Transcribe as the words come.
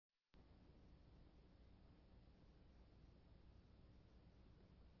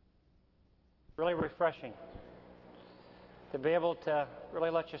really refreshing to be able to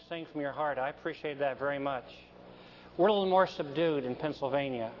really let you sing from your heart. I appreciate that very much. We're a little more subdued in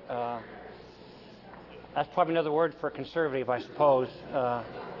Pennsylvania. That's probably another word for conservative, I suppose,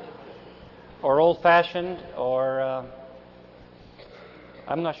 or old-fashioned, or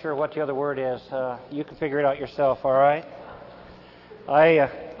I'm not sure what the other word is. You can figure it out yourself, all right?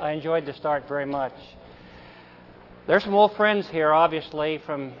 I enjoyed the start very much. There's some old friends here, obviously,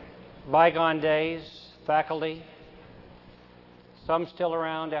 from bygone days, faculty. Some still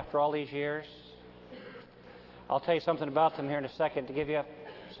around after all these years. I'll tell you something about them here in a second to give you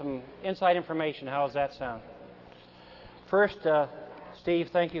some inside information. How does that sound? First, Steve,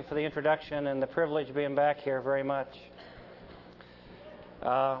 thank you for the introduction and the privilege of being back here very much.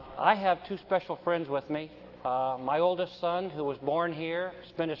 I have two special friends with me. My oldest son, who was born here,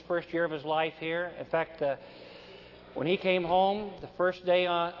 spent his first year of his life here. In fact, when he came home, the first day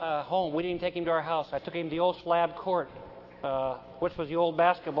home, we didn't take him to our house. I took him to the old slab court, which was the old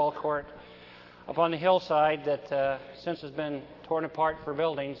basketball court up on the hillside that since has been torn apart for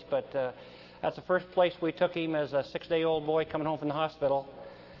buildings. But that's the first place we took him as a 6-day-old boy coming home from the hospital.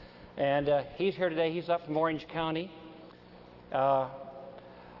 And he's here today. He's up from Orange County.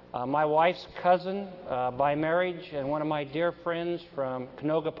 My wife's cousin by marriage and one of my dear friends from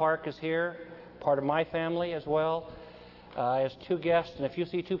Canoga Park is here, part of my family as well. As two guests, and if you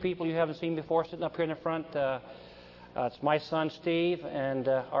see two people you haven't seen before sitting up here in the front, it's my son Steve and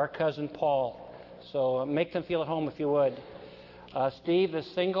our cousin Paul. So make them feel at home if you would. Steve is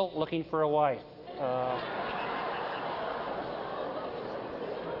single, looking for a wife.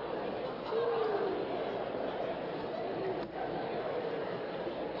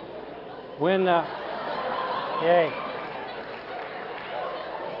 Yay.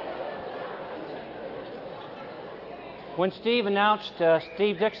 When Steve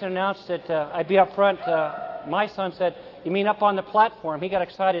Dixon announced that I'd be up front, my son said, "You mean up on the platform?" He got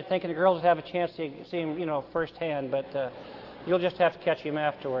excited thinking the girls would have a chance to see him, firsthand, but you'll just have to catch him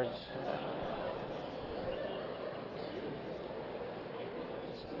afterwards.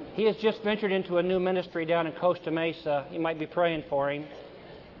 He has just ventured into a new ministry down in Costa Mesa. You might be praying for him.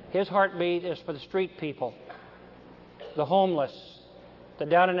 His heartbeat is for the street people, the homeless, the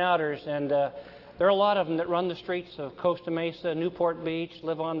down-and-outers, and there are a lot of them that run the streets of Costa Mesa, Newport Beach,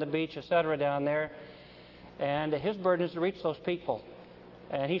 live on the beach, etc. down there. And his burden is to reach those people.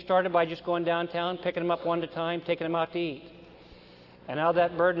 And he started by just going downtown, picking them up one at a time, taking them out to eat. And now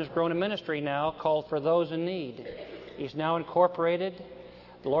that burden has grown a ministry now called For Those in Need. He's now incorporated.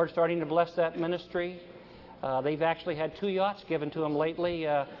 The Lord's starting to bless that ministry. They've actually had 2 yachts given to them lately.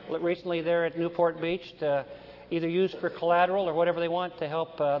 Recently there at Newport Beach to either use for collateral or whatever they want to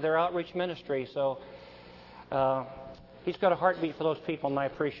help their outreach ministry. So he's got a heartbeat for those people, and I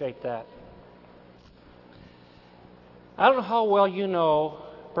appreciate that. I don't know how well you know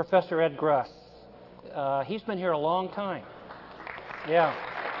Professor Ed Gruss. He's been here a long time. Yeah.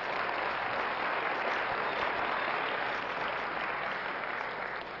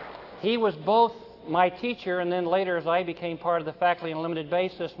 He was both my teacher and then later, as I became part of the faculty on a limited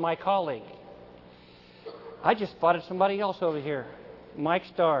basis, my colleague. I just spotted somebody else over here, Mike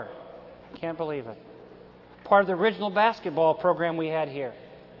Starr. Can't believe it. Part of the original basketball program we had here.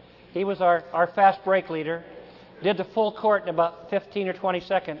 He was our fast break leader. Did the full court in about 15 or 20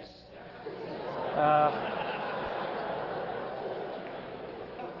 seconds.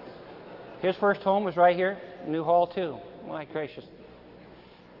 His first home was right here, New Hall 2. My gracious.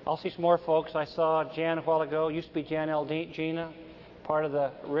 I'll see some more folks. I saw Jan a while ago. Used to be Jan Gina, part of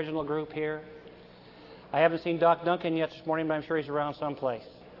the original group here. I haven't seen Doc Duncan yet this morning, but I'm sure he's around someplace.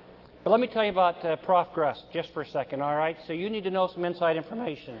 But let me tell you about Prof. Gruss just for a second, all right? So you need to know some inside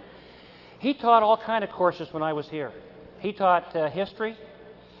information. He taught all kind of courses when I was here. He taught history.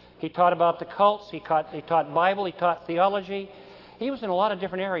 He taught about the cults. He taught Bible. He taught theology. He was in a lot of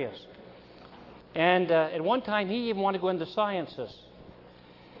different areas. And at one time, he even wanted to go into sciences.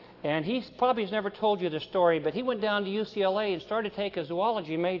 And he probably has never told you this story, but he went down to UCLA and started to take a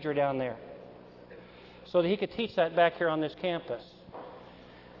zoology major down there so that he could teach that back here on this campus.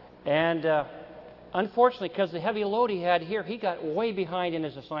 And unfortunately, because of the heavy load he had here, he got way behind in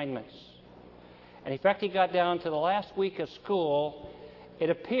his assignments. And in fact, he got down to the last week of school. It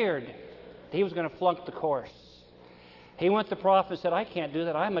appeared that he was going to flunk the course. He went to the prof and said, "I can't do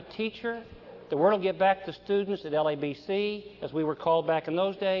that. I'm a teacher. The word will get back to students at LABC, as we were called back in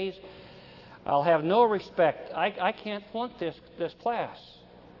those days. I'll have no respect. I can't flunk this class."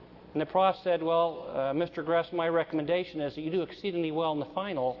 And the prof said, "Well, Mr. Gruss, my recommendation is that you do exceedingly well in the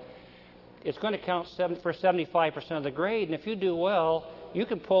final. It's going to count for 75% of the grade, and if you do well, you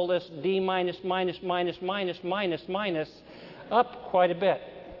can pull this D minus, minus, minus, minus, minus, minus up quite a bit.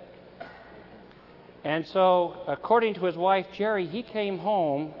 And so, according to his wife, Jerry, he came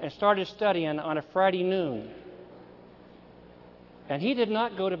home and started studying on a Friday noon. And he did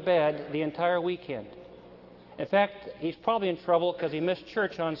not go to bed the entire weekend. In fact, he's probably in trouble because he missed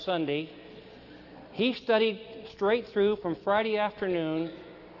church on Sunday. He studied straight through from Friday afternoon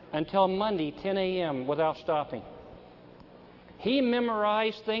until Monday, 10 a.m., without stopping. He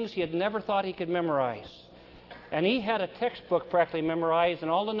memorized things he had never thought he could memorize. And he had a textbook practically memorized and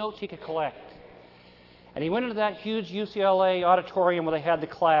all the notes he could collect. And he went into that huge UCLA auditorium where they had the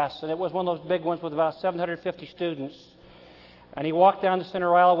class, and it was one of those big ones with about 750 students. And he walked down the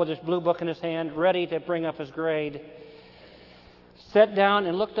center aisle with his blue book in his hand, ready to bring up his grade. Sat down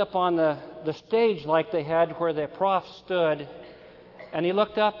and looked up on the stage like they had where the prof stood. And he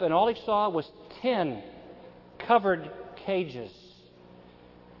looked up, and all he saw was 10 covered cages.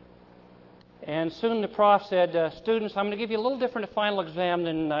 And soon the prof said, students, I'm going to give you a little different final exam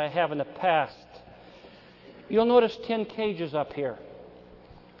than I have in the past. You'll notice 10 cages up here.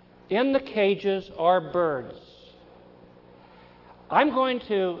 In the cages are birds. I'm going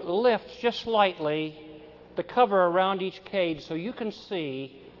to lift just slightly the cover around each cage so you can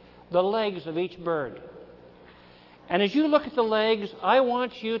see the legs of each bird. And as you look at the legs, I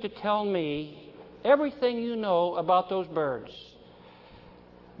want you to tell me everything you know about those birds.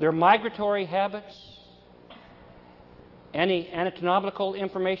 Their migratory habits, any anatomical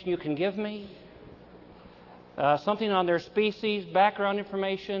information you can give me, something on their species, background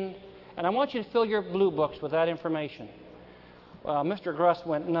information, and I want you to fill your blue books with that information. Mr. Gruss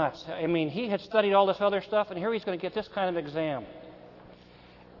went nuts. I mean, he had studied all this other stuff, and here he's going to get this kind of exam.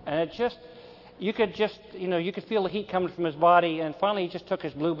 And it just, you could feel the heat coming from his body, and finally he just took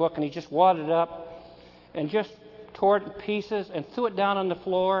his blue book and he just wadded it up and just tore it in pieces and threw it down on the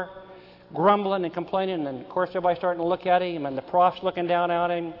floor, grumbling and complaining, and of course everybody's starting to look at him, and the prof's looking down at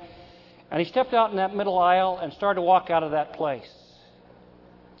him. And he stepped out in that middle aisle and started to walk out of that place.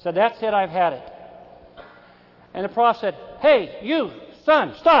 Said, that's it, I've had it. And the prof said, hey, you,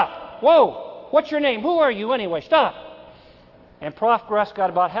 son, stop. Whoa, what's your name? Who are you anyway? Stop. And Prof. Gruss got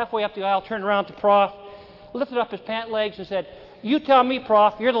about halfway up the aisle, turned around to Prof, lifted up his pant legs and said, you tell me,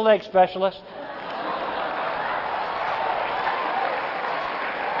 Prof, you're the leg specialist.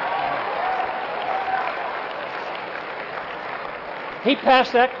 He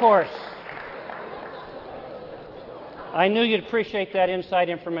passed that course. I knew you'd appreciate that inside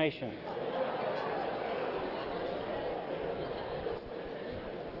information.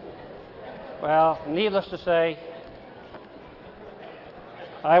 Well, needless to say,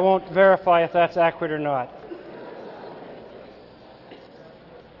 I won't verify if that's accurate or not.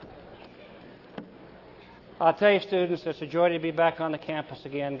 I'll tell you, students, it's a joy to be back on the campus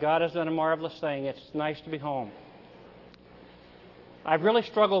again. God has done a marvelous thing. It's nice to be home. I've really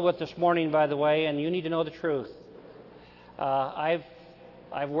struggled with this morning, by the way, and you need to know the truth.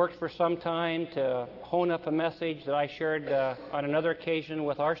 I've worked for some time to hone up a message that I shared on another occasion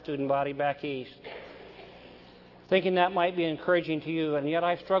with our student body back east, thinking that might be encouraging to you, and yet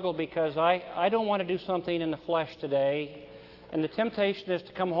I've struggled because I don't want to do something in the flesh today, and the temptation is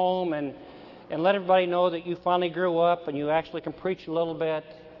to come home and let everybody know that you finally grew up and you actually can preach a little bit,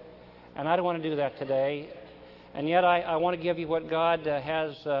 and I don't want to do that today, and yet I want to give you what God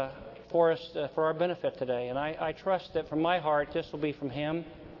has for us for our benefit today. And I trust that from my heart this will be from Him,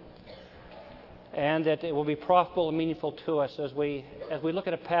 and that it will be profitable and meaningful to us as we look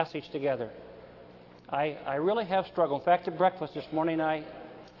at a passage together. I really have struggled. In fact, at breakfast this morning,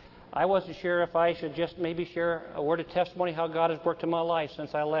 I wasn't sure if I should just maybe share a word of testimony how God has worked in my life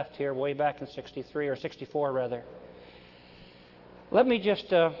since I left here way back in 63 or 64 rather. Let me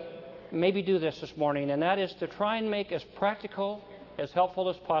just maybe do this morning, and that is to try and make as practical, as helpful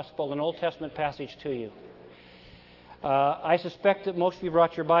as possible an Old Testament passage to you. I suspect that most of you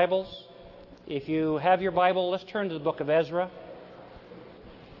brought your Bibles. If you have your Bible, let's turn to the book of Ezra.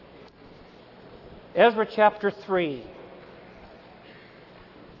 Ezra chapter 3.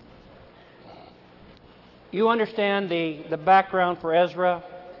 You understand the background for Ezra,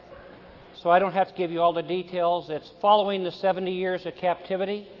 so I don't have to give you all the details. It's following the 70 years of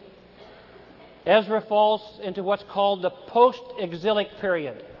captivity. Ezra falls into what's called the post-exilic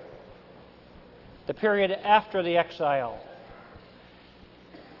period, the period after the exile.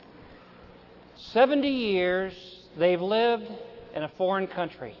 70 years they've lived in a foreign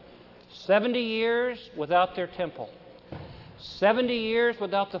country. 70 years without their temple. 70 years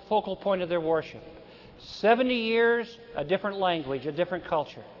without the focal point of their worship. 70 years, a different language, a different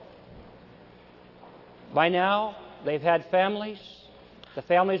culture. By now, they've had families, The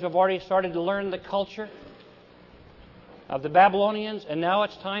families have already started to learn the culture of the Babylonians, and now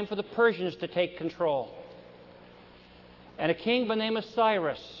it's time for the Persians to take control. And a king by the name of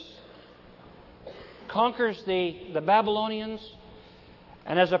Cyrus conquers the Babylonians,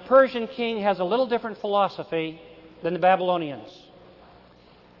 and as a Persian king has a little different philosophy than the Babylonians.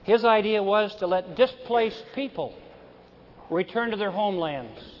 His idea was to let displaced people return to their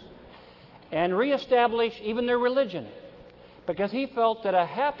homelands and reestablish even their religion, because he felt that a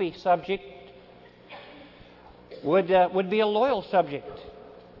happy subject would be a loyal subject.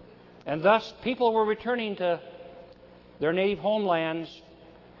 And thus people were returning to their native homelands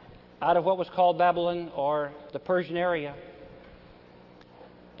out of what was called Babylon or the Persian area.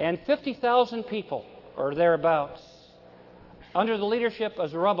 And 50,000 people, or thereabouts, under the leadership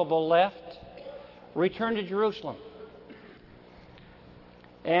of Zerubbabel left, returned to Jerusalem.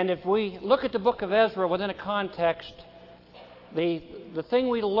 And if we look at the book of Ezra within a context, the thing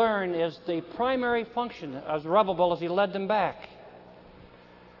we learn is the primary function of Zerubbabel as he led them back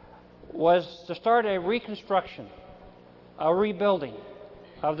was to start a reconstruction, a rebuilding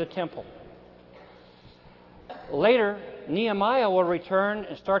of the temple. Later, Nehemiah will return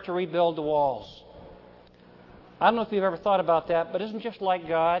and start to rebuild the walls. I don't know if you've ever thought about that, but isn't it just like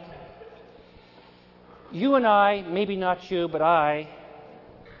God? You and I, maybe not you, but I,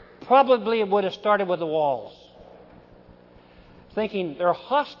 probably would have started with the walls. Thinking there are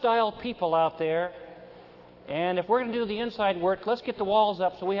hostile people out there, and if we're going to do the inside work, let's get the walls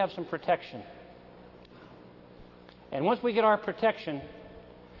up so we have some protection. And once we get our protection,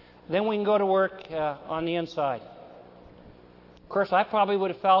 then we can go to work on the inside. Of course, I probably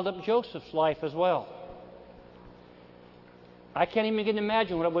would have fouled up Joseph's life as well. I can't even begin to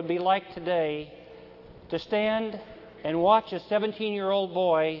imagine what it would be like today to stand and watch a 17-year-old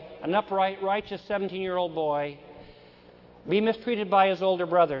boy, an upright, righteous 17-year-old boy, be mistreated by his older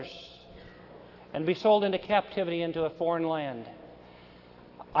brothers and be sold into captivity into a foreign land.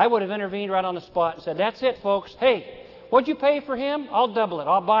 I would have intervened right on the spot and said, "That's it, folks. Hey, what'd you pay for him? I'll double it.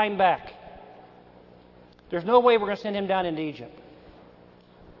 I'll buy him back. There's no way we're going to send him down into Egypt."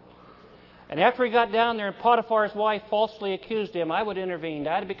 And after he got down there and Potiphar's wife falsely accused him, I would have intervened.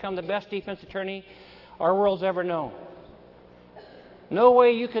 I'd have become the best defense attorney our world's ever known. No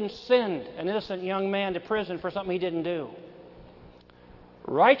way you can send an innocent young man to prison for something he didn't do.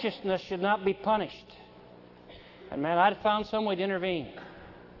 Righteousness should not be punished. And man, I'd have found some way to intervene.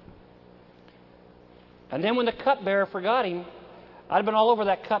 And then when the cupbearer forgot him, I'd have been all over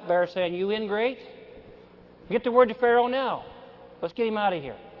that cupbearer saying, "You ingrate? Get the word to Pharaoh now. Let's get him out of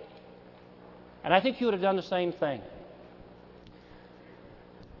here." And I think you would have done the same thing.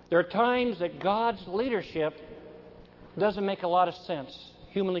 There are times that God's leadership doesn't make a lot of sense,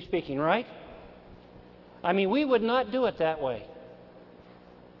 humanly speaking, right? I mean, we would not do it that way.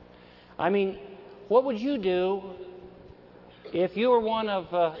 I mean, what would you do if you were one of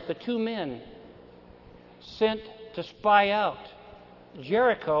the two men sent to spy out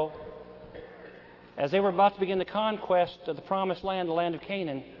Jericho as they were about to begin the conquest of the promised land, the land of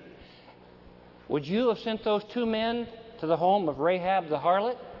Canaan? Would you have sent those two men to the home of Rahab the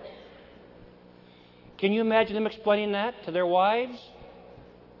harlot? Can you imagine them explaining that to their wives?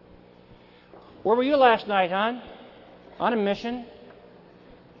 "Where were you last night, hon?" "On a mission."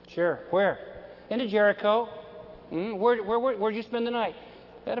 "Sure. Where?" "Into Jericho." Where'd you spend the night?"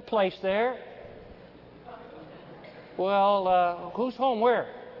 "At a place there." "Well, whose home? Where?"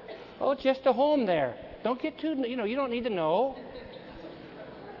 "Oh, just a home there. Don't get too, you don't need to know."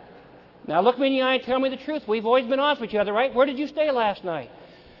 "Now look me in the eye and tell me the truth. We've always been honest with each other, right? Where did you stay last night?"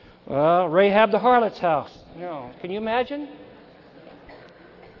 "Well, Rahab the harlot's house." Can you imagine?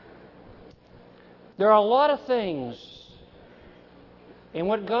 There are a lot of things in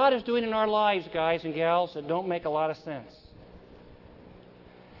what God is doing in our lives, guys and gals, that don't make a lot of sense.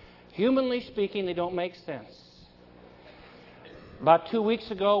 Humanly speaking, they don't make sense. About 2 weeks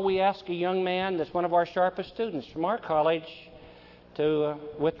ago, we asked a young man that's one of our sharpest students from our college to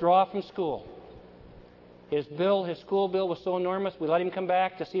withdraw from school. His school bill was so enormous, we let him come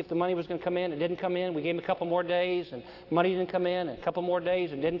back to see if the money was going to come in. It didn't come in. We gave him a couple more days, and money didn't come in, and a couple more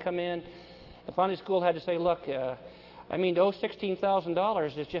days, and didn't come in. And finally, school had to say, "Look, to owe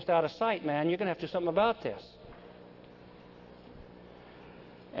 $16,000 is just out of sight, man. You're going to have to do something about this."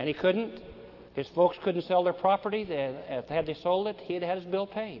 And he couldn't. His folks couldn't sell their property. Had they sold it, he'd had his bill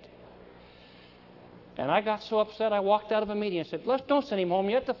paid. And I got so upset, I walked out of a meeting and said, "Don't send him home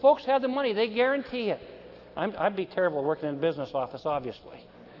yet. The folks have the money. They guarantee it." I'd be terrible working in a business office, obviously.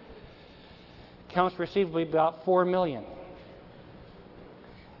 Accounts receivable about $4 million.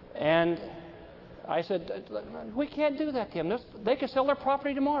 And I said, we can't do that to them. They could sell their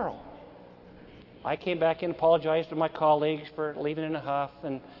property tomorrow. I came back in and apologized to my colleagues for leaving in a huff,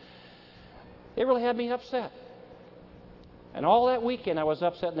 and it really had me upset. And all that weekend I was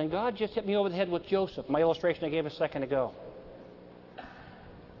upset, and then God just hit me over the head with Joseph, my illustration I gave a second ago.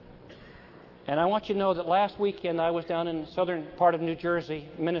 And I want you to know that last weekend I was down in the southern part of New Jersey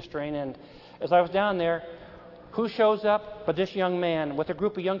ministering, and as I was down there, who shows up but this young man with a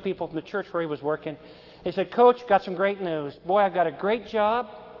group of young people from the church where he was working. He said, Coach, got some great news. Boy, I've got a great job.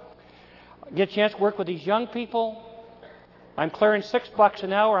 Get a chance to work with these young people. I'm clearing $6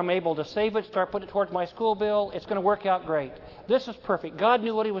 an hour. I'm able to save it, start putting it towards my school bill. It's going to work out great. This is perfect. God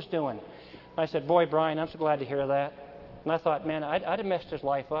knew what He was doing. I said, boy, Brian, I'm so glad to hear that. And I thought, man, I'd have messed his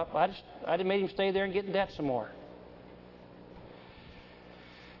life up. I'd have made him stay there and get in debt some more.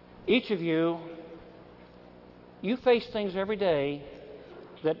 Each of you, you face things every day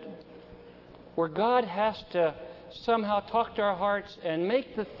that where God has to somehow talk to our hearts and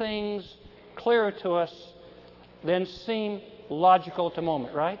make the things clearer to us than seem logical at the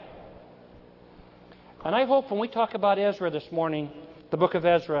moment, right? And I hope when we talk about Ezra this morning, the book of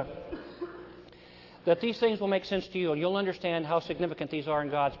Ezra, that these things will make sense to you and you'll understand how significant these are in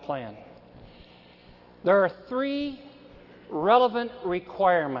God's plan. There are 3 relevant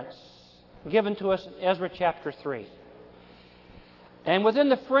requirements given to us in Ezra chapter 3. And within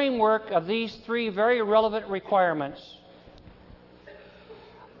the framework of these 3 very relevant requirements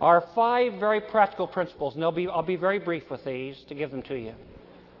are 5 very practical principles, and I'll be very brief with these to give them to you.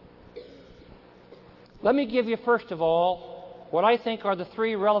 Let me give you, first of all, what I think are the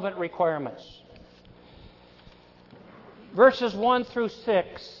 3 relevant requirements. Verses 1 through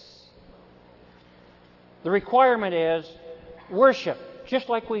 6, the requirement is worship, just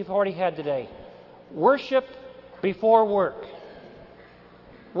like we've already had today. Worship before work.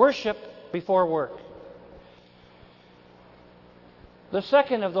 Worship before work. The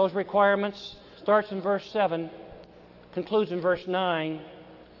second of those requirements starts in verse 7, concludes in verse 9.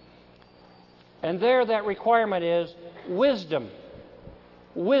 And there that requirement is wisdom.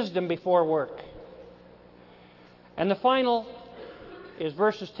 Wisdom before work. And the final is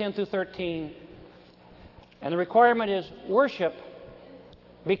verses 10 through 13. And the requirement is worship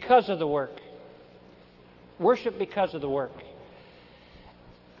because of the work. Worship because of the work.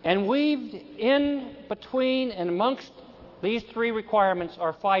 And weaved in between and amongst these 3 requirements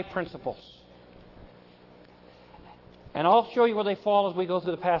are 5 principles. And I'll show you where they fall as we go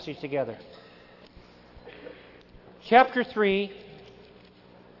through the passage together. Chapter 3,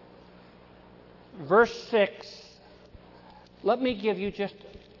 verse 6. Let me give you just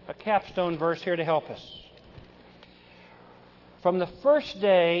a capstone verse here to help us. From the first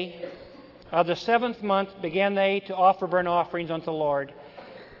day of the 7th month began they to offer burnt offerings unto the Lord.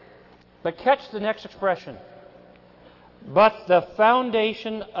 But catch the next expression. But the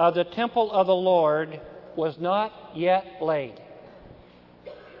foundation of the temple of the Lord was not yet laid.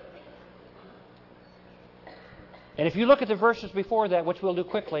 And if you look at the verses before that, which we'll do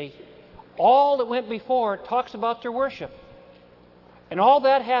quickly, all that went before talks about their worship. And all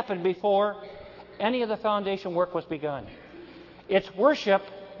that happened before any of the foundation work was begun. It's worship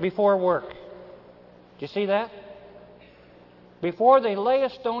before work. Do you see that? Before they lay a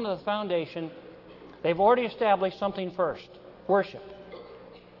stone of the foundation, they've already established something first. Worship.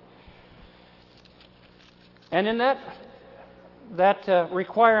 And in that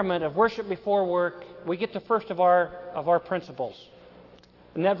requirement of worship before work, we get the first of our principles.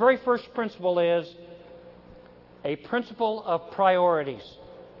 And that very first principle is a principle of priorities.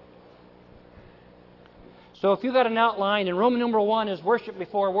 So if you've got an outline, and Roman numeral 1 is worship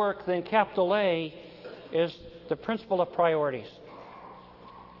before work, then capital A is the principle of priorities.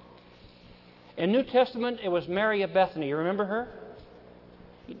 In New Testament, it was Mary of Bethany. You remember her?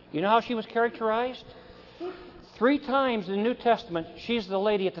 You know how she was characterized? 3 times in the New Testament, she's the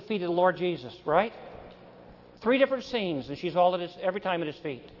lady at the feet of the Lord Jesus, right? 3 different scenes, and she's every time at His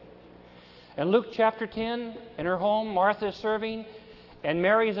feet. In Luke chapter 10, in her home, Martha is serving, and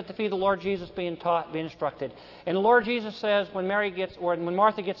Mary is at the feet of the Lord Jesus being taught, being instructed. And the Lord Jesus says when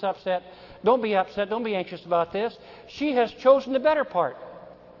Martha gets upset, don't be upset, don't be anxious about this. She has chosen the better part.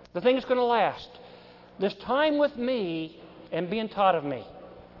 The thing that's going to last. This time with me and being taught of me.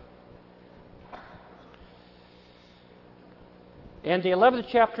 In the 11th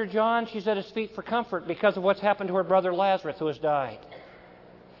chapter of John, she's at His feet for comfort because of what's happened to her brother Lazarus who has died.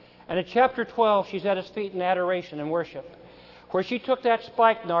 And in chapter 12, she's at His feet in adoration and worship. Where she took that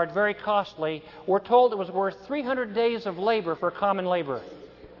spikenard, very costly, we're told it was worth 300 days of labor for a common laborer.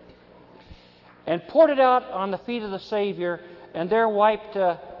 And poured it out on the feet of the Savior, and there wiped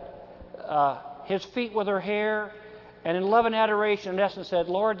his feet with her hair, and in love and adoration, in essence, said,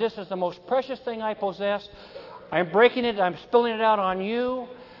 Lord, this is the most precious thing I possess. I'm breaking it. I'm spilling it out on you.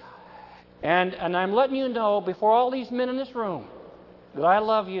 And I'm letting you know before all these men in this room that I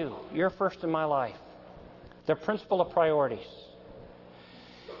love you. You're first in my life. The principle of priorities.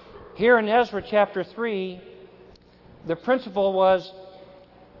 Here in Ezra chapter 3, the principle was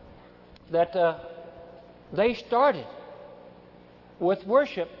that they started with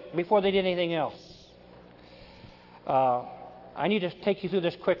worship before they did anything else. I need to take you through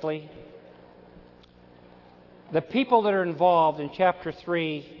this quickly. The people that are involved in chapter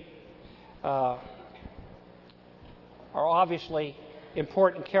 3 are obviously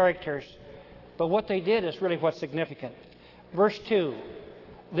important characters, but what they did is really what's significant. Verse 2,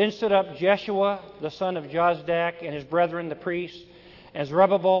 Then stood up Jeshua, the son of Jozdak, and his brethren, the priests, and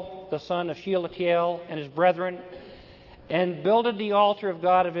Zerubbabel, the son of Shealtiel, and his brethren, and builded the altar of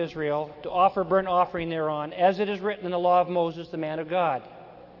God of Israel to offer burnt offering thereon, as it is written in the law of Moses, the man of God.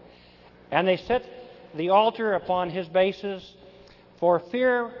 And they set the altar upon his bases, for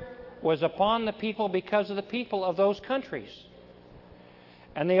fear was upon the people because of the people of those countries.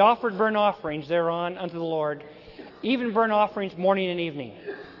 And they offered burnt offerings thereon unto the Lord, even burnt offerings morning and evening.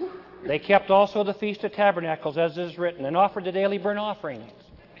 They kept also the Feast of Tabernacles, as is written, and offered the daily burnt offerings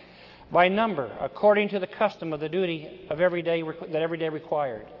by number, according to the custom of the duty of every day that every day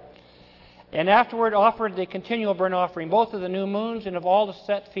required. And afterward offered the continual burnt offering, both of the new moons and of all the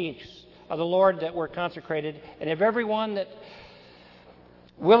set feasts of the Lord that were consecrated, and of every one that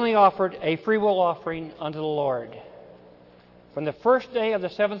willingly offered a freewill offering unto the Lord. From the first day of the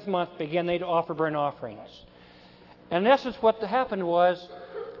 7th month began they to offer burnt offerings. And in essence, what happened was,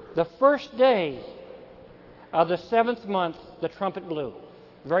 the first day of the 7th month, the trumpet blew.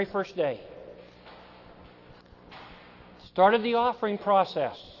 Very first day. Started the offering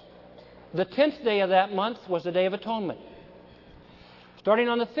process. The 10th day of that month was the Day of Atonement. Starting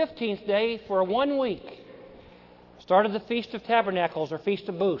on the 15th day, for 1 week, started the Feast of Tabernacles, or Feast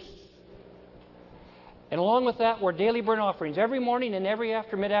of Booths. And along with that were daily burnt offerings, every morning and every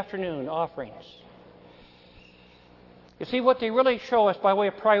mid-afternoon offerings. You see, what they really show us by way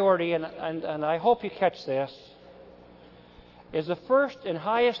of priority, and I hope you catch this, is the first and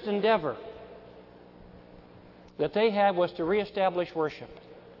highest endeavor that they had was to reestablish worship.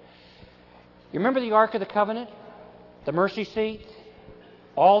 You remember the Ark of the Covenant? The mercy seat?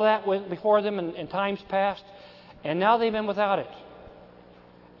 All that went before them in times past, and now they've been without it.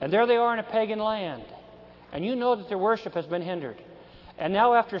 And there they are in a pagan land. And you know that their worship has been hindered. And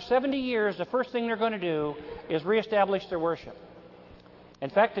now after 70 years, the first thing they're going to do is reestablish their worship. In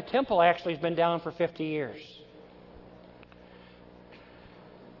fact, the temple actually has been down for 50 years.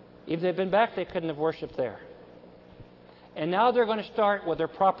 If they'd been back, they couldn't have worshipped there. And now they're going to start with their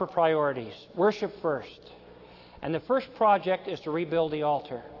proper priorities. Worship first. And the first project is to rebuild the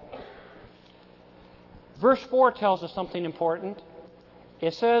altar. Verse 4 tells us something important.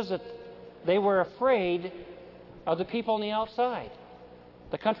 It says that they were afraid of the people on the outside,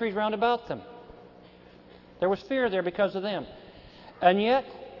 the countries round about them. There was fear there because of them. And yet,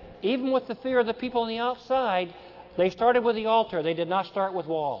 even with the fear of the people on the outside, they started with the altar. They did not start with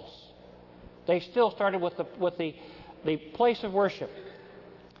walls. They still started with the place of worship.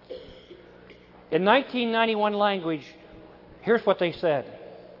 In 1991 language, here's what they said.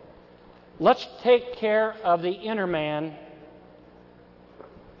 Let's take care of the inner man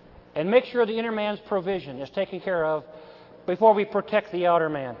and make sure the inner man's provision is taken care of before we protect the outer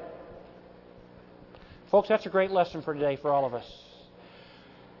man. Folks, that's a great lesson for today for all of us.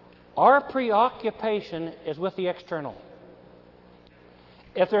 Our preoccupation is with the external.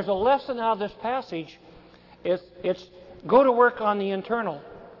 If there's a lesson out of this passage, it's go to work on the internal.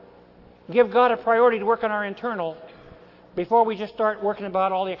 Give God a priority to work on our internal before we just start working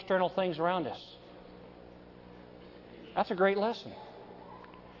about all the external things around us. That's a great lesson.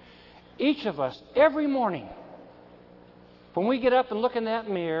 Each of us, every morning, when we get up and look in that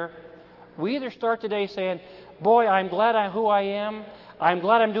mirror, we either start the day saying, boy, I'm glad I'm who I am. I'm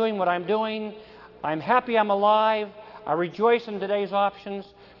glad I'm doing what I'm doing. I'm happy I'm alive. I rejoice in today's options.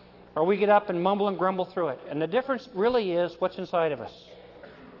 Or we get up and mumble and grumble through it. And the difference really is what's inside of us.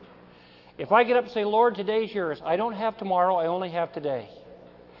 If I get up and say, Lord, today's yours. I don't have tomorrow. I only have today.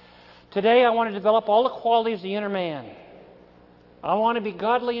 Today I want to develop all the qualities of the inner man. I want to be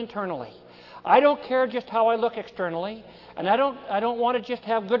godly internally. I don't care just how I look externally. And I don't want to just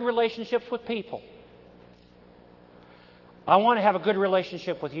have good relationships with people. I want to have a good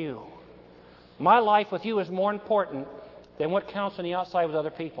relationship with you. My life with you is more important than what counts on the outside with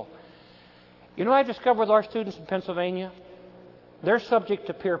other people. You know, I've discovered with our students in Pennsylvania, they're subject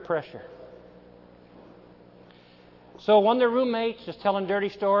to peer pressure. So one of their roommates is telling dirty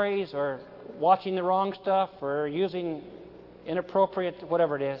stories or watching the wrong stuff or using inappropriate,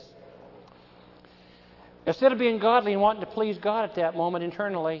 whatever it is. Instead of being godly and wanting to please God at that moment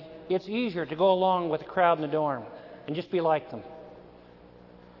internally, it's easier to go along with the crowd in the dorm and just be like them.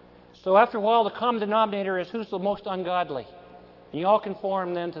 So after a while, the common denominator is who's the most ungodly. And you all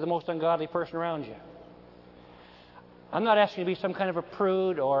conform then to the most ungodly person around you. I'm not asking you to be some kind of a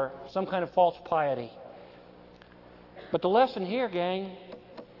prude or some kind of false piety. But the lesson here, gang,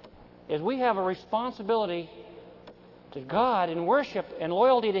 is we have a responsibility to God in worship and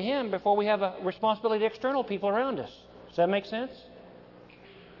loyalty to Him before we have a responsibility to external people around us. Does that make sense?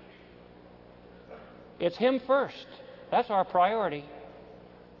 It's Him first. That's our priority.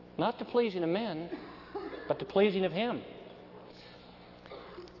 Not the pleasing of men, but the pleasing of Him.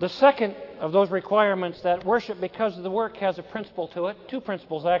 The second of those requirements, that worship because of the work, has a principle to it. Two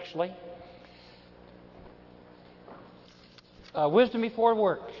principles, actually. Wisdom before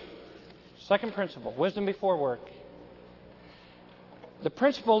work. Second principle, wisdom before work. The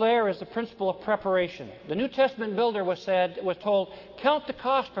principle there is the principle of preparation. The New Testament builder was told, count the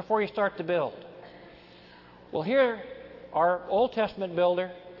cost before you start to build. Well, here, our Old Testament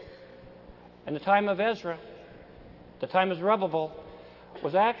builder, in the time of Ezra, the time of Zerubbabel,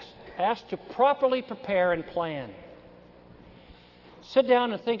 was asked to properly prepare and plan. Sit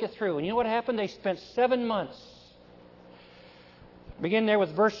down and think it through. And you know what happened? They spent 7 months. Begin there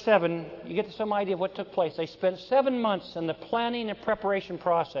with verse 7. You get some idea of what took place. They spent 7 months in the planning and preparation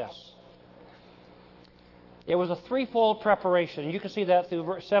process. It was a threefold preparation. You can see that through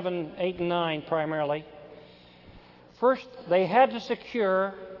verse 7, 8, and 9 primarily. First, they had to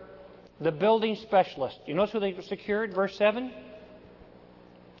secure the building specialist. You notice who they secured? Verse 7.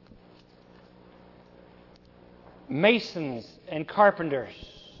 Masons and carpenters.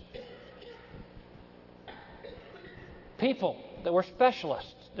 People that were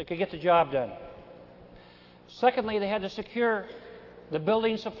specialists that could get the job done. Secondly, they had to secure the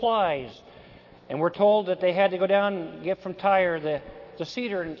building supplies. And we're told that they had to go down and get from Tyre the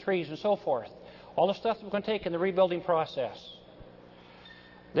cedar and trees and so forth. All the stuff that we're going to take in the rebuilding process.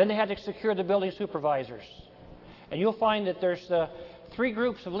 Then they had to secure the building supervisors. And you'll find that there's 3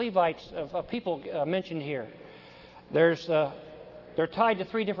 groups of Levites, of people mentioned here. They're tied to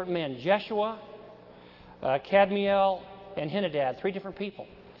 3 different men. Jeshua, Kadmiel, and Henadad, 3 different people.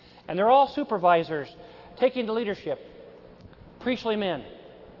 And they're all supervisors taking the leadership. Priestly men.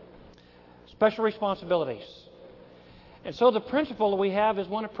 Special responsibilities. And so the principle that we have is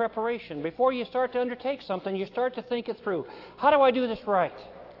one of preparation. Before you start to undertake something, you start to think it through. How do I do this right?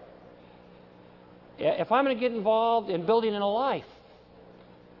 If I'm going to get involved in building in a life,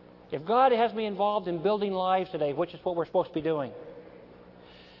 if God has me involved in building lives today, which is what we're supposed to be doing,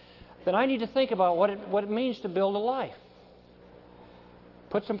 then I need to think about what it means to build a life.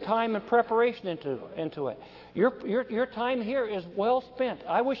 Put some time and preparation into it. Your time here is well spent.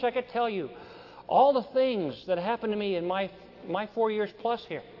 I wish I could tell you all the things that happened to me in my 4 years plus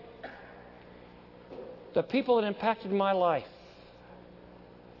here. The people that impacted my life.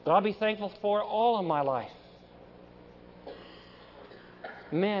 That I'll be thankful for all of my life.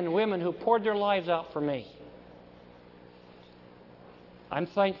 Men, women who poured their lives out for me. I'm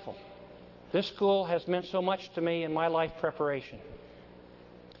thankful. This school has meant so much to me in my life preparation.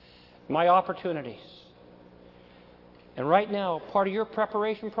 My opportunities. And right now, part of your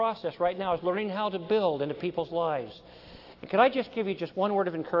preparation process right now is learning how to build into people's lives. And could I just give you just one word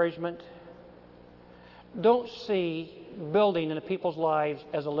of encouragement? Don't see building into people's lives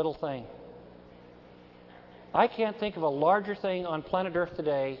as a little thing. I can't think of a larger thing on planet Earth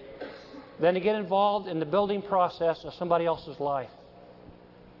today than to get involved in the building process of somebody else's life.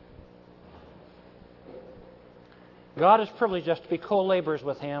 God has privileged us to be co-laborers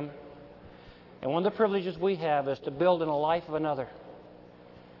with Him. And one of the privileges we have is to build in the life of another.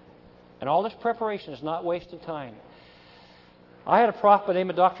 And all this preparation is not wasted time. I had a prophet by the name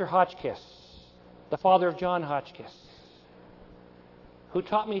of Dr. Hotchkiss, the father of John Hotchkiss, who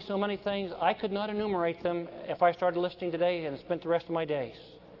taught me so many things I could not enumerate them if I started listening today and spent the rest of my days.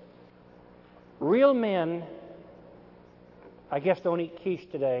 Real men, I guess, don't eat quiche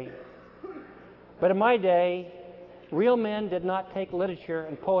today. But in my day, real men did not take literature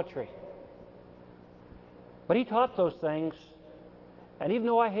and poetry. But he taught those things. And even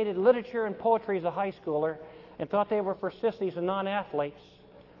though I hated literature and poetry as a high schooler and thought they were for sissies and non-athletes,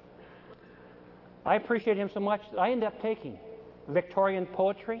 I appreciated him so much that I ended up taking Victorian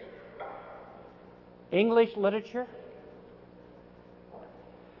poetry, English literature,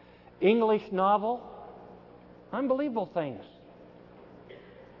 English novel, unbelievable things,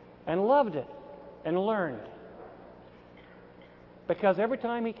 and loved it and learned. Because every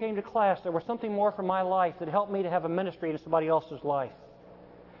time he came to class, there was something more for my life that helped me to have a ministry in somebody else's life.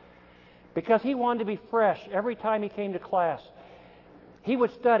 Because he wanted to be fresh every time he came to class. He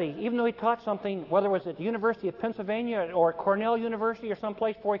would study, even though he taught something, whether it was at the University of Pennsylvania or Cornell University or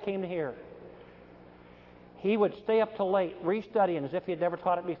someplace before he came to here. He would stay up till late, restudying as if he had never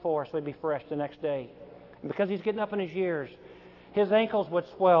taught it before, so he'd be fresh the next day. And because he's getting up in his years, his ankles would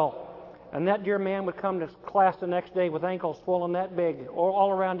swell. And that dear man would come to class the next day with ankles swollen that big,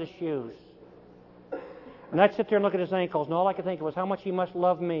 all around his shoes. And I'd sit there and look at his ankles, and all I could think of was how much he must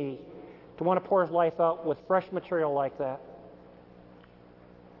love me to want to pour his life out with fresh material like that.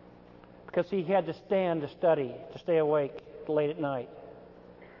 Because he had to stand to study, to stay awake late at night.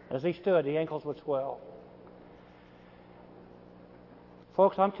 As he stood, the ankles would swell.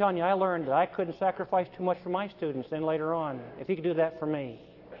 Folks, I'm telling you, I learned that I couldn't sacrifice too much for my students then later on if he could do that for me.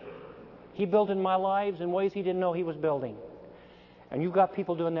 He built in my lives in ways he didn't know he was building. And you've got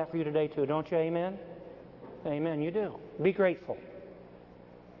people doing that for you today too, don't you? Amen? Amen, you do. Be grateful.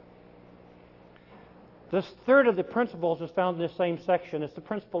 This third of the principles is found in this same section. It's the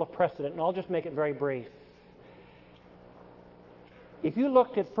principle of precedent, and I'll just make it very brief. If you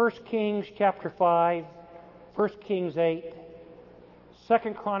looked at 1 Kings chapter 5, 1 Kings 8,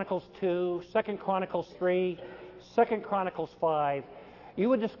 2 Chronicles 2, 2 Chronicles 3, 2 Chronicles 5, you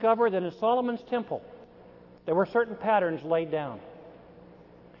would discover that in Solomon's temple there were certain patterns laid down.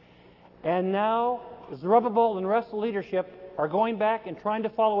 And now Zerubbabel and the rest of the leadership are going back and trying to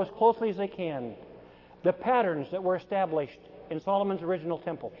follow as closely as they can the patterns that were established in Solomon's original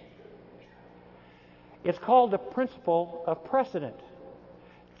temple. It's called the principle of precedent.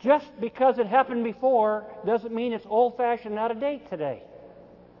 Just because it happened before doesn't mean it's old-fashioned and out of date today.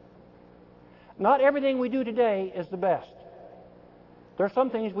 Not everything we do today is the best. There are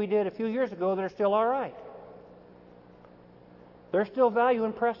some things we did a few years ago that are still all right. There's still value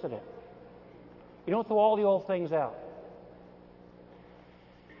in precedent. You don't throw all the old things out.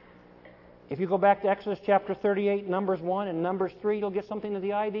 If you go back to Exodus chapter 38, Numbers 1 and Numbers 3, you'll get something of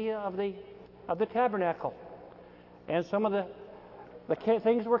the idea of the tabernacle. And some of the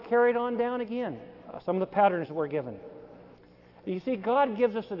things were carried on down again. Some of the patterns that were given. You see, God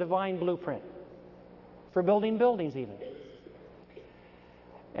gives us a divine blueprint for building buildings even.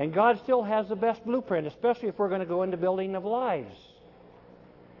 And God still has the best blueprint, especially if we're going to go into building of lives.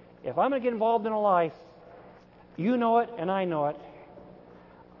 If I'm going to get involved in a life, you know it and I know it.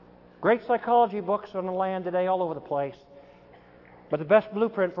 Great psychology books on the land today all over the place. But the best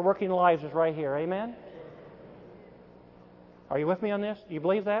blueprint for working lives is right here. Amen? Are you with me on this? Do you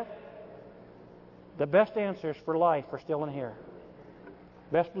believe that? The best answers for life are still in here.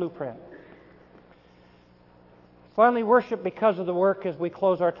 Best blueprint. Finally, worship because of the work as we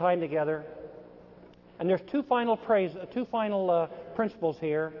close our time together. And there's two final principles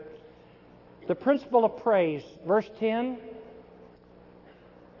here. The principle of praise, verse 10.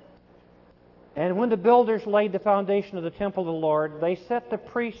 And when the builders laid the foundation of the temple of the Lord, they set the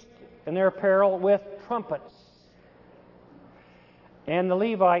priests in their apparel with trumpets, and the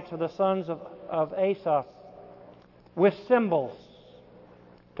Levites of the sons of Asaph with cymbals,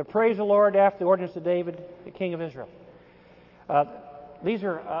 to praise the Lord after the ordinance of David, the king of Israel. These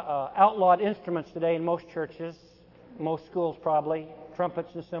are outlawed instruments today in most churches, most schools probably,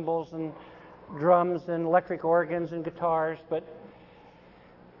 trumpets and cymbals and drums and electric organs and guitars, but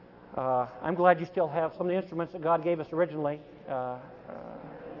I'm glad you still have some of the instruments that God gave us originally.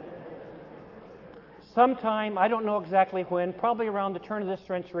 Sometime, I don't know exactly when, probably around the turn of this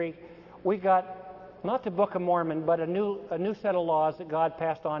century, we got, not the Book of Mormon, but a new set of laws that God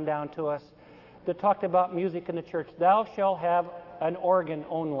passed on down to us that talked about music in the church. Thou shalt have an organ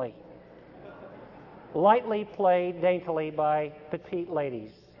only, lightly played daintily by petite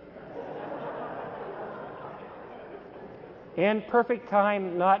ladies. In perfect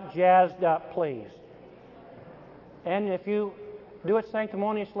time, not jazzed up, please. And if you do it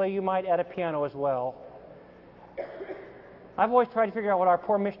sanctimoniously, you might add a piano as well. I've always tried to figure out what our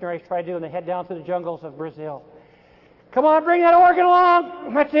poor missionaries try to do when they head down through the jungles of Brazil. Come on, bring that organ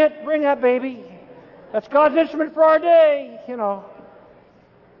along. That's it. Bring that baby. That's God's instrument for our day. You know.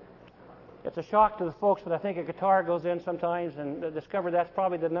 It's a shock to the folks, but I think a guitar goes in sometimes and discover that's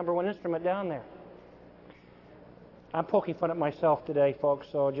probably the number one instrument down there. I'm poking fun at myself today, folks,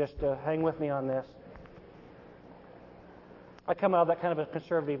 so just hang with me on this. I come out of that kind of a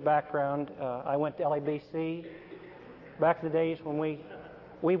conservative background. I went to LABC back in the days when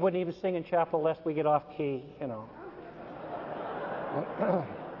we wouldn't even sing in chapel lest we get off key, you know.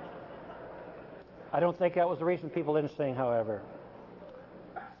 I don't think that was the reason people didn't sing, however.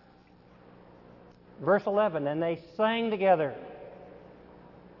 Verse 11, and they sang together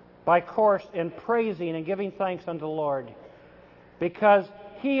by course in praising and giving thanks unto the Lord, because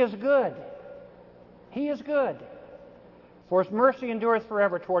He is good. He is good. For His mercy endureth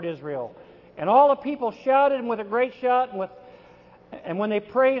forever toward Israel. And all the people shouted, and with a great shout, and when they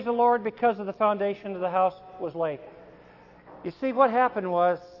praised the Lord, because of the foundation of the house was laid. You see, what happened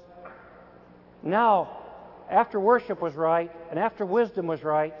was, now, after worship was right, and after wisdom was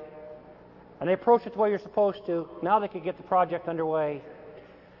right, and they approached it the way you're supposed to, now they could get the project underway.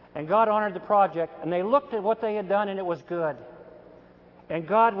 And God honored the project, and they looked at what they had done, and it was good. And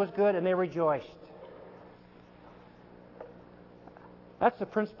God was good, and they rejoiced. That's the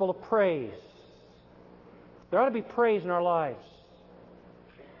principle of praise. There ought to be praise in our lives.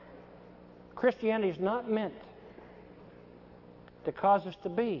 Christianity is not meant to cause us to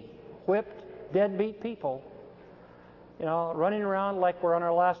be whipped, deadbeat people, running around like we're on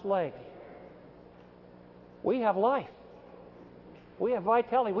our last leg. We have life. We have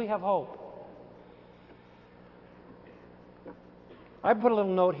vitality. We have hope. I put a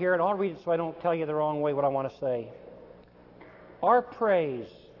little note here, and I'll read it so I don't tell you the wrong way what I want to say. Our praise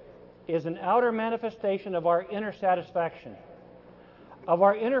is an outer manifestation of our inner satisfaction, of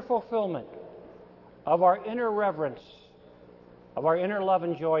our inner fulfillment, of our inner reverence, of our inner love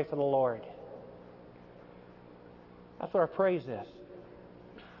and joy for the Lord. That's what our praise is.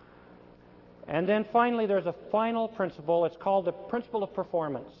 And then finally, there's a final principle. It's called the principle of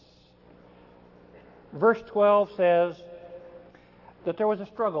performance. Verse 12 says that there was a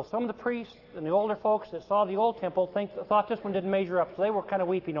struggle. Some of the priests and the older folks that saw the old temple thought this one didn't measure up, so they were kind of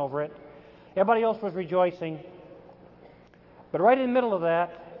weeping over it. Everybody else was rejoicing. But right in the middle of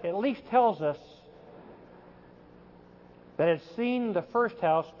that, it at least tells us that it had seen the first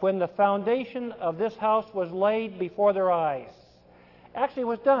house when the foundation of this house was laid before their eyes. Actually, it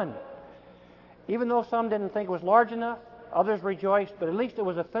was done. Even though some didn't think it was large enough, others rejoiced, but at least it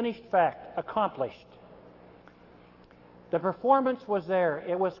was a finished fact, accomplished. The performance was there.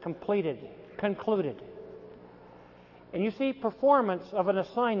 It was completed, concluded. And you see, performance of an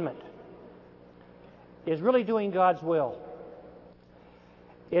assignment is really doing God's will.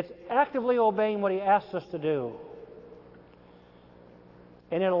 It's actively obeying what He asks us to do.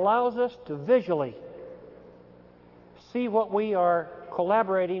 And it allows us to visually see what we are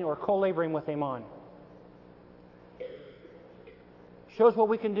collaborating or co-laboring with Him on. Shows what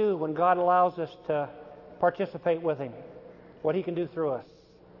we can do when God allows us to participate with Him, what He can do through us.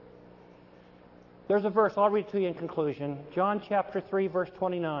 There's a verse, I'll read it to you in conclusion. John chapter 3, verse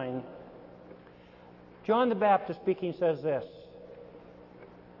 29. John the Baptist speaking says this,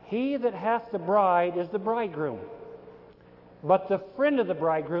 "He that hath the bride is the bridegroom, but the friend of the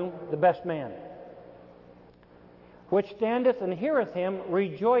bridegroom, the best man, which standeth and heareth him,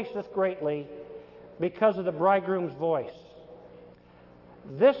 rejoiceth greatly because of the bridegroom's voice.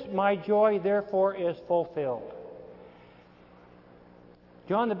 This my joy therefore is fulfilled."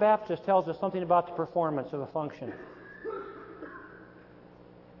 John the Baptist tells us something about the performance of a function.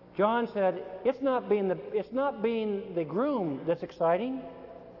 John said, it's not being the groom that's exciting.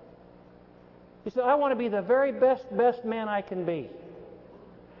 He said, I want to be the very best man I can be.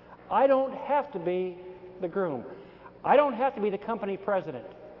 I don't have to be the groom. I don't have to be the company president.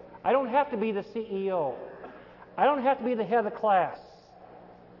 I don't have to be the CEO. I don't have to be the head of the class.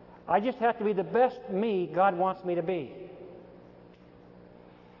 I just have to be the best me God wants me to be.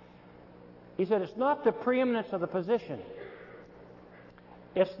 He said, it's not the preeminence of the position.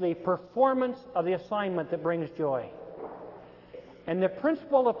 It's the performance of the assignment that brings joy. And the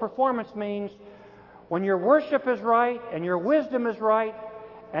principle of performance means when your worship is right and your wisdom is right,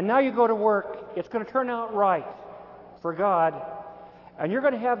 and now you go to work, it's going to turn out right for God, and you're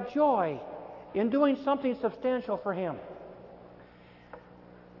going to have joy in doing something substantial for Him.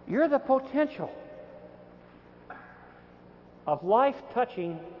 You're the potential of life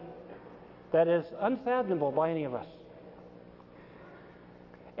touching that is unfathomable by any of us.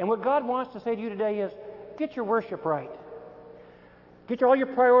 And what God wants to say to you today is, get your worship right. Get all your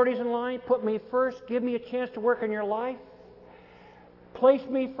priorities in line. Put me first. Give me a chance to work in your life. Place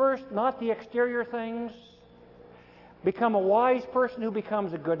me first, not the exterior things. Become a wise person who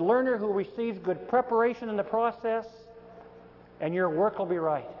becomes a good learner, who receives good preparation in the process, and your work will be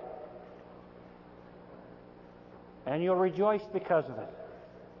right. And you'll rejoice because of it.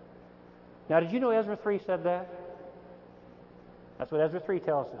 Now, did you know Ezra 3 said that? That's what Ezra 3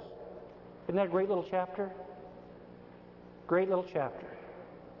 tells us. Isn't that a great little chapter? Great little chapter.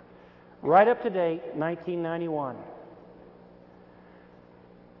 Right up to date, 1991.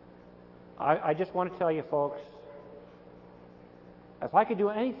 I just want to tell you, folks, if I could do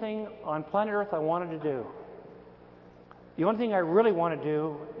anything on planet Earth I wanted to do, The only thing I really want to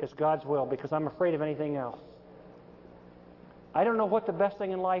do is God's will, because I'm afraid of anything else. I don't know what the best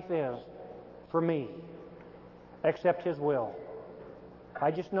thing in life is for me, except His will. I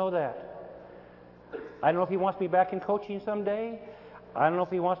just know that. I don't know if He wants me back in coaching someday. I don't know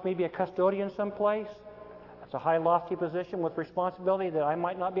if He wants me to be a custodian someplace. That's a high, lofty position with responsibility that I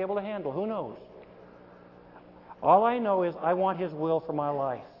might not be able to handle. Who knows? All I know is I want His will for my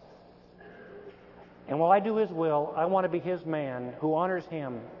life. And while I do His will, I want to be His man who honors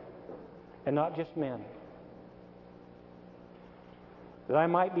Him and not just men. That I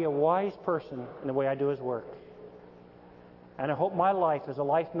might be a wise person in the way I do His work. And I hope my life is a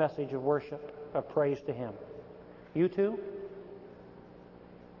life message of worship, of praise to Him. You too?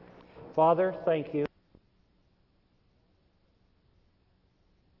 Father, thank you.